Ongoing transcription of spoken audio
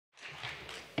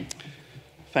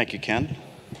Thank you, Ken.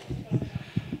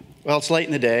 Well, it's late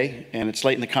in the day, and it's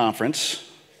late in the conference,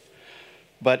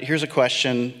 but here's a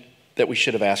question that we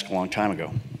should have asked a long time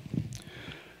ago.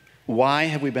 Why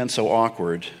have we been so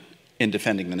awkward in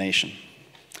defending the nation?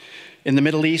 In the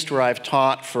Middle East, where I've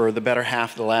taught for the better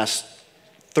half of the last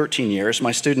 13 years,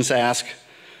 my students ask,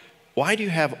 why do you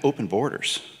have open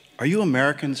borders? Are you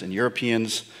Americans and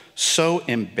Europeans so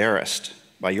embarrassed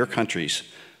by your countries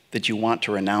that you want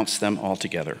to renounce them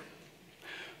altogether?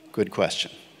 Good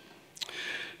question.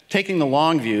 Taking the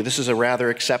long view, this is a rather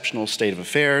exceptional state of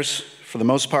affairs. For the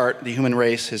most part, the human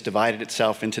race has divided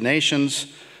itself into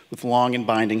nations with long and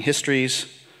binding histories.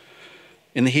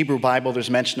 In the Hebrew Bible, there's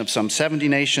mention of some 70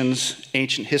 nations.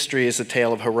 Ancient history is a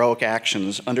tale of heroic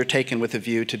actions undertaken with a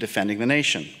view to defending the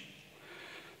nation.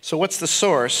 So what's the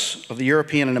source of the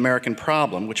European and American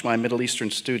problem, which my Middle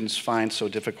Eastern students find so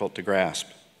difficult to grasp?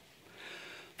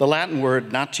 The Latin word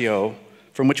natio,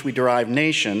 from which we derive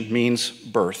nation, means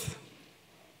birth.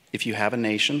 If you have a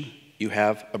nation, you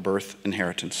have a birth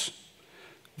inheritance.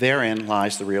 Therein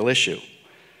lies the real issue.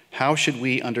 How should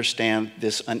we understand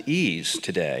this unease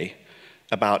today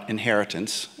about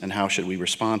inheritance, and how should we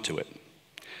respond to it?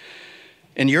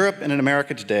 In Europe and in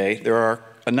America today, there are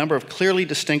a number of clearly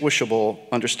distinguishable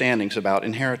understandings about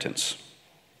inheritance.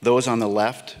 Those on the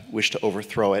left wish to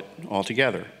overthrow it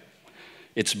altogether.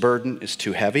 Its burden is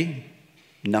too heavy.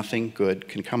 Nothing good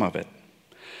can come of it.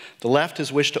 The left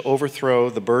has wished to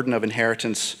overthrow the burden of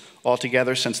inheritance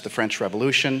altogether since the French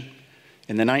Revolution.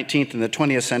 In the 19th and the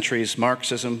 20th centuries,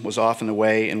 Marxism was often the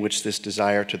way in which this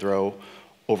desire to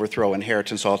overthrow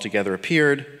inheritance altogether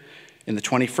appeared. In the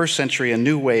 21st century, a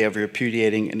new way of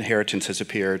repudiating inheritance has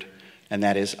appeared, and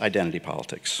that is identity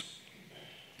politics.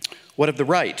 What of the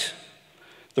right?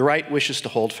 The right wishes to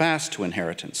hold fast to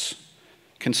inheritance.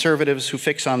 Conservatives who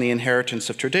fix on the inheritance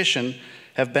of tradition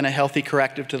have been a healthy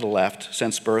corrective to the left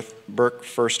since Burke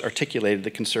first articulated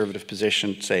the conservative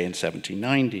position, say, in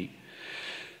 1790.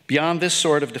 Beyond this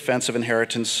sort of defense of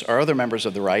inheritance are other members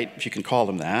of the right, if you can call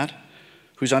them that,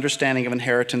 whose understanding of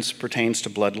inheritance pertains to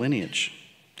blood lineage.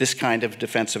 This kind of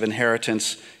defense of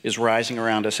inheritance is rising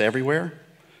around us everywhere.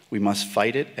 We must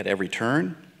fight it at every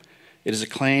turn. It is a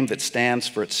claim that stands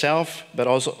for itself, but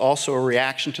also a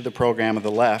reaction to the program of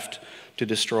the left to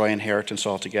destroy inheritance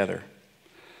altogether.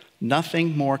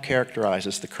 Nothing more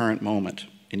characterizes the current moment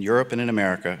in Europe and in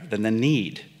America than the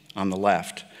need on the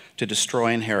left to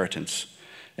destroy inheritance,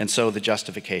 and so the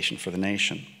justification for the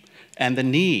nation, and the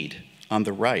need on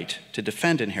the right to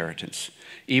defend inheritance,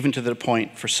 even to the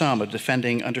point for some of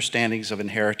defending understandings of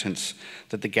inheritance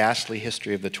that the ghastly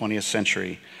history of the 20th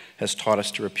century has taught us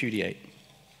to repudiate.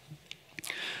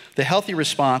 The healthy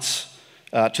response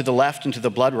to the left and to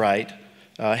the blood right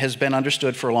has been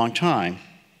understood for a long time.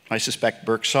 I suspect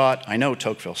Burke saw it. I know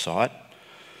Tocqueville saw it.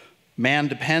 Man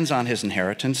depends on his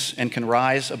inheritance and can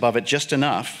rise above it just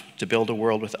enough to build a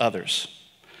world with others.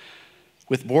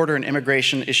 With border and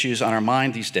immigration issues on our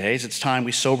mind these days, it's time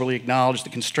we soberly acknowledge the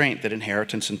constraint that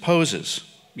inheritance imposes,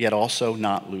 yet also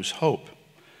not lose hope.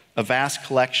 A vast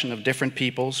collection of different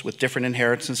peoples with different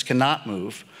inheritances cannot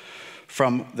move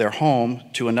from their home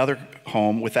to another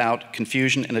home without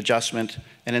confusion and adjustment,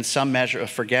 and in some measure of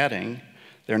forgetting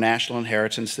their national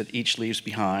inheritance that each leaves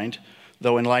behind,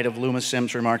 though in light of Luma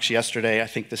Sim's remarks yesterday, I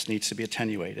think this needs to be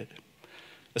attenuated.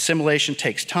 Assimilation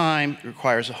takes time. It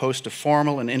requires a host of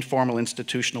formal and informal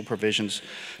institutional provisions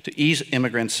to ease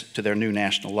immigrants to their new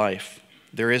national life.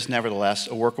 There is nevertheless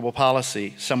a workable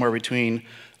policy somewhere between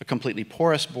a completely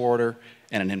porous border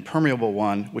and an impermeable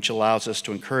one, which allows us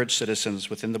to encourage citizens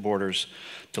within the borders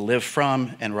to live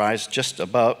from and rise just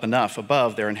enough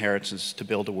above their inheritance to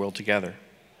build a world together.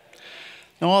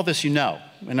 Now, all this you know,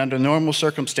 and under normal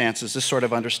circumstances, this sort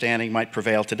of understanding might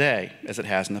prevail today, as it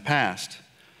has in the past.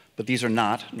 But these are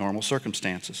not normal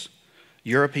circumstances.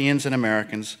 Europeans and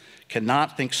Americans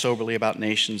cannot think soberly about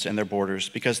nations and their borders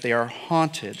because they are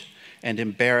haunted and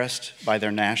embarrassed by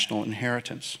their national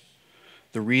inheritance.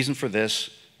 The reason for this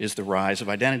is the rise of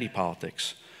identity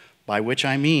politics, by which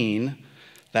I mean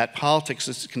that politics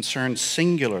is concerned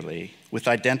singularly with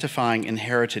identifying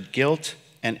inherited guilt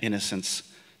and innocence,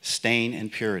 stain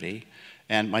and purity.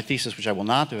 And my thesis, which I will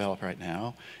not develop right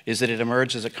now, is that it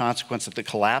emerged as a consequence of the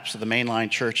collapse of the mainline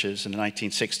churches in the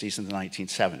 1960s and the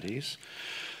 1970s.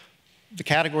 The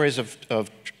categories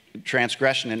of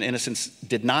transgression and innocence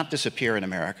did not disappear in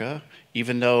America,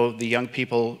 even though the young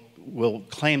people will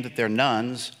claim that they're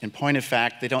nuns. In point of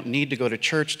fact, they don't need to go to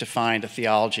church to find a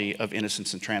theology of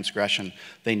innocence and transgression.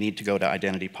 They need to go to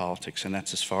identity politics, and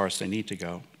that's as far as they need to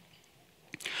go.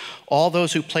 All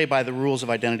those who play by the rules of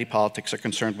identity politics are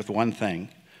concerned with one thing: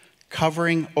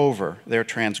 covering over their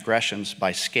transgressions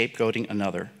by scapegoating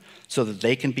another so that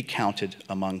they can be counted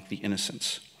among the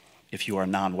innocents. If you are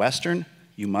non-Western,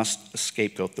 you must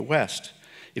scapegoat the West.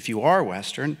 If you are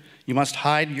Western, you must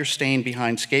hide your stain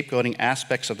behind scapegoating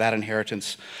aspects of that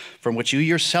inheritance from which you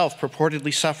yourself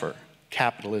purportedly suffer: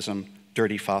 capitalism,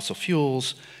 dirty fossil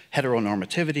fuels,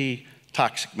 heteronormativity,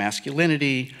 toxic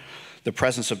masculinity, the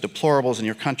presence of deplorables in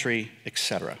your country,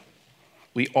 etc.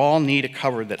 We all need a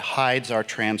cover that hides our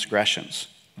transgressions,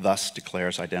 thus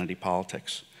declares identity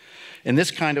politics. In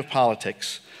this kind of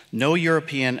politics, no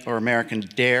European or American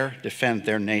dare defend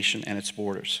their nation and its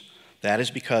borders. That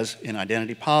is because in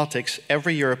identity politics,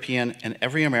 every European and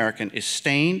every American is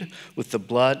stained with the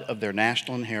blood of their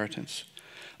national inheritance.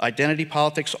 Identity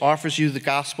politics offers you the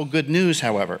gospel good news,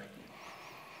 however.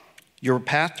 Your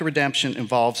path to redemption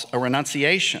involves a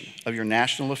renunciation of your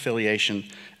national affiliation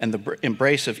and the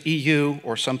embrace of EU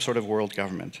or some sort of world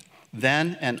government.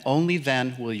 Then and only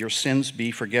then will your sins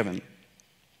be forgiven.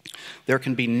 There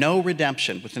can be no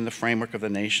redemption within the framework of the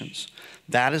nations.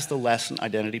 That is the lesson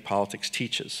identity politics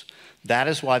teaches. That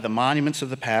is why the monuments of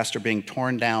the past are being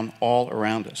torn down all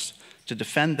around us. To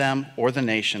defend them or the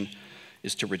nation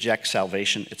is to reject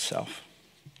salvation itself.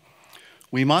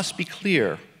 We must be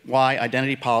clear why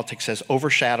identity politics has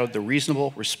overshadowed the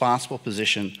reasonable, responsible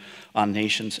position on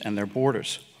nations and their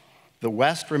borders. The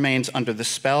West remains under the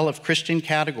spell of Christian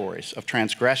categories of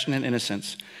transgression and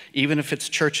innocence, even if its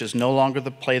churches no longer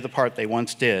play the part they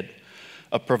once did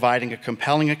of providing a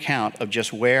compelling account of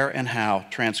just where and how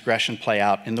transgression play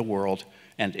out in the world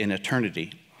and in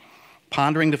eternity.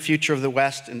 Pondering the future of the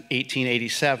West in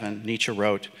 1887, Nietzsche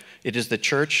wrote, "It is the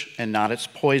church and not its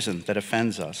poison that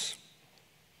offends us."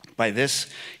 By this,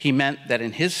 he meant that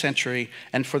in his century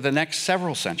and for the next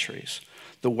several centuries,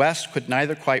 the West could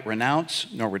neither quite renounce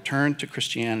nor return to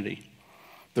Christianity.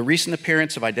 The recent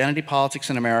appearance of identity politics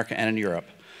in America and in Europe,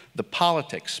 the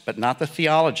politics, but not the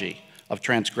theology, of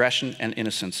transgression and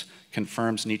innocence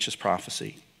confirms Nietzsche's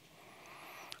prophecy.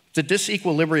 The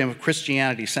disequilibrium of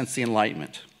Christianity since the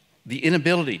Enlightenment, the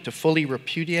inability to fully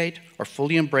repudiate or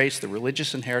fully embrace the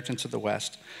religious inheritance of the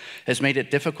West, has made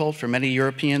it difficult for many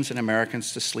Europeans and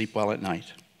Americans to sleep well at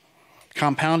night.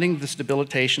 Compounding this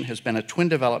debilitation has been a twin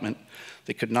development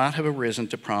that could not have arisen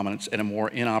to prominence at a more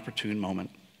inopportune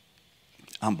moment.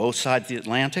 On both sides of the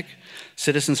Atlantic,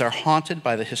 citizens are haunted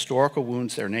by the historical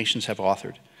wounds their nations have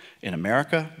authored. In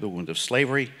America, the wound of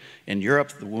slavery. In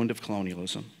Europe, the wound of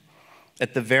colonialism.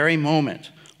 At the very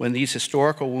moment when these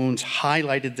historical wounds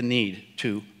highlighted the need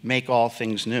to make all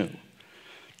things new,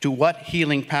 to what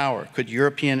healing power could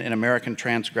European and American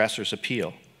transgressors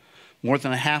appeal? More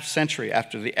than a half century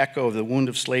after the echo of the wound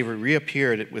of slavery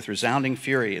reappeared with resounding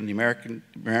fury in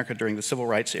America during the Civil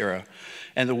Rights era,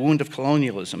 and the wound of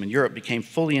colonialism in Europe became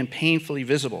fully and painfully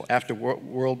visible after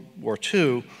World War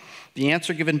II, the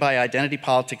answer given by identity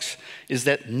politics is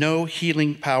that no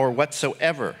healing power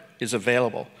whatsoever is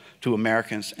available to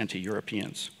Americans and to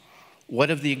Europeans. What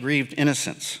of the aggrieved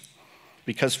innocents?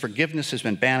 Because forgiveness has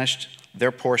been banished,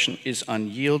 their portion is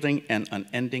unyielding and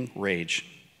unending rage.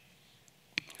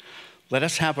 Let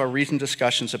us have our reasoned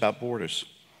discussions about borders.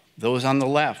 Those on the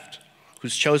left,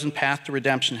 whose chosen path to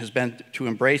redemption has been to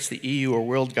embrace the EU or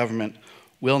world government,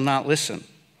 will not listen.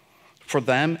 For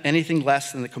them, anything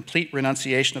less than the complete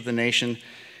renunciation of the nation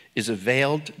is a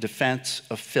veiled defense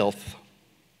of filth.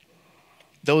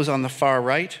 Those on the far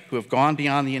right, who have gone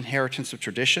beyond the inheritance of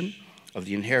tradition, to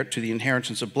the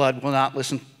inheritance of blood, will not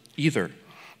listen either.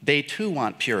 They too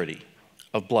want purity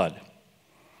of blood.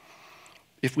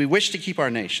 If we wish to keep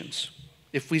our nations,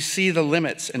 if we see the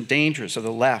limits and dangers of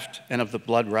the left and of the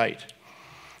blood right,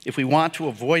 if we want to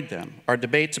avoid them, our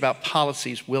debates about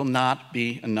policies will not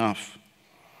be enough.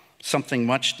 Something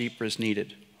much deeper is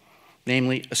needed,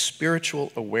 namely a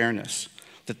spiritual awareness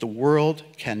that the world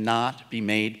cannot be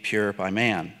made pure by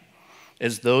man,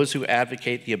 as those who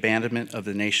advocate the abandonment of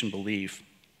the nation believe.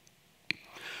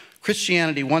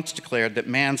 Christianity once declared that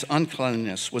man's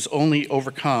uncleanness was only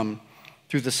overcome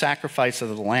through the sacrifice of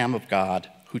the Lamb of God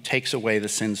who takes away the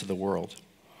sins of the world.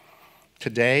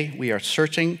 Today, we are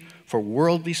searching for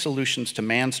worldly solutions to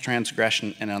man's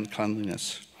transgression and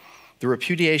uncleanliness. The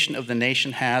repudiation of the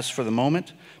nation has, for the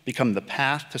moment, become the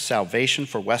path to salvation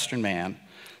for Western man,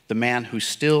 the man who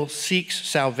still seeks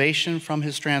salvation from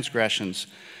his transgressions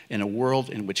in a world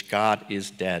in which God is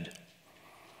dead.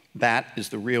 That is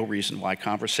the real reason why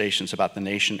conversations about the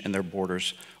nation and their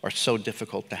borders are so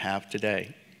difficult to have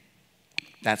today.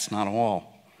 That's not all.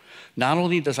 Not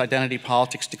only does identity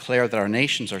politics declare that our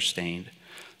nations are stained,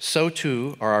 so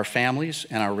too are our families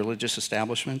and our religious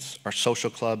establishments, our social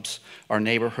clubs, our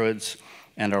neighborhoods,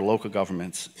 and our local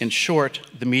governments. In short,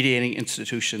 the mediating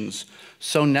institutions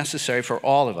so necessary for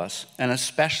all of us, and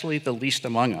especially the least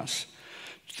among us,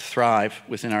 to thrive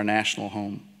within our national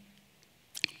home.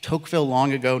 Tocqueville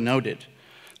long ago noted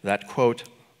that, quote,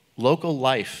 local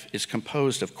life is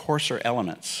composed of coarser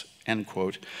elements, end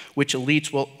quote, which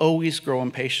elites will always grow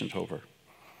impatient over.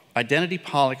 Identity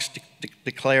politics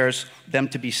declares them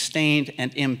to be stained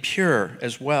and impure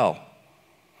as well.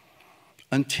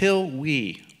 Until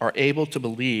we are able to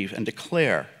believe and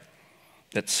declare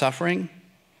that suffering,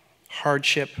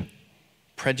 hardship,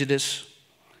 prejudice,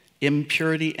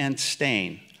 impurity, and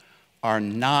stain are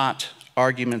not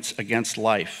arguments against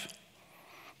life,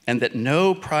 and that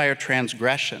no prior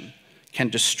transgression can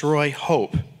destroy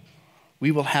hope,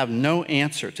 we will have no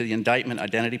answer to the indictment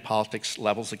identity politics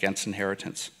levels against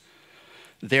inheritance.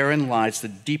 Therein lies the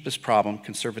deepest problem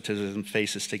conservatism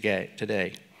faces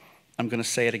today. I'm going to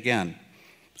say it again.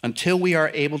 Until we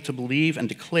are able to believe and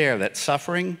declare that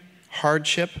suffering,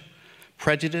 hardship,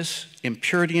 prejudice,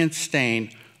 impurity, and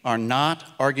stain are not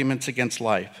arguments against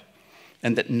life,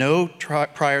 and that no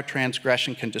prior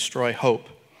transgression can destroy hope,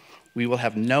 we will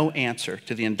have no answer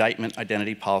to the indictment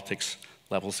identity politics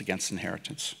levels against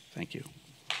inheritance. Thank you.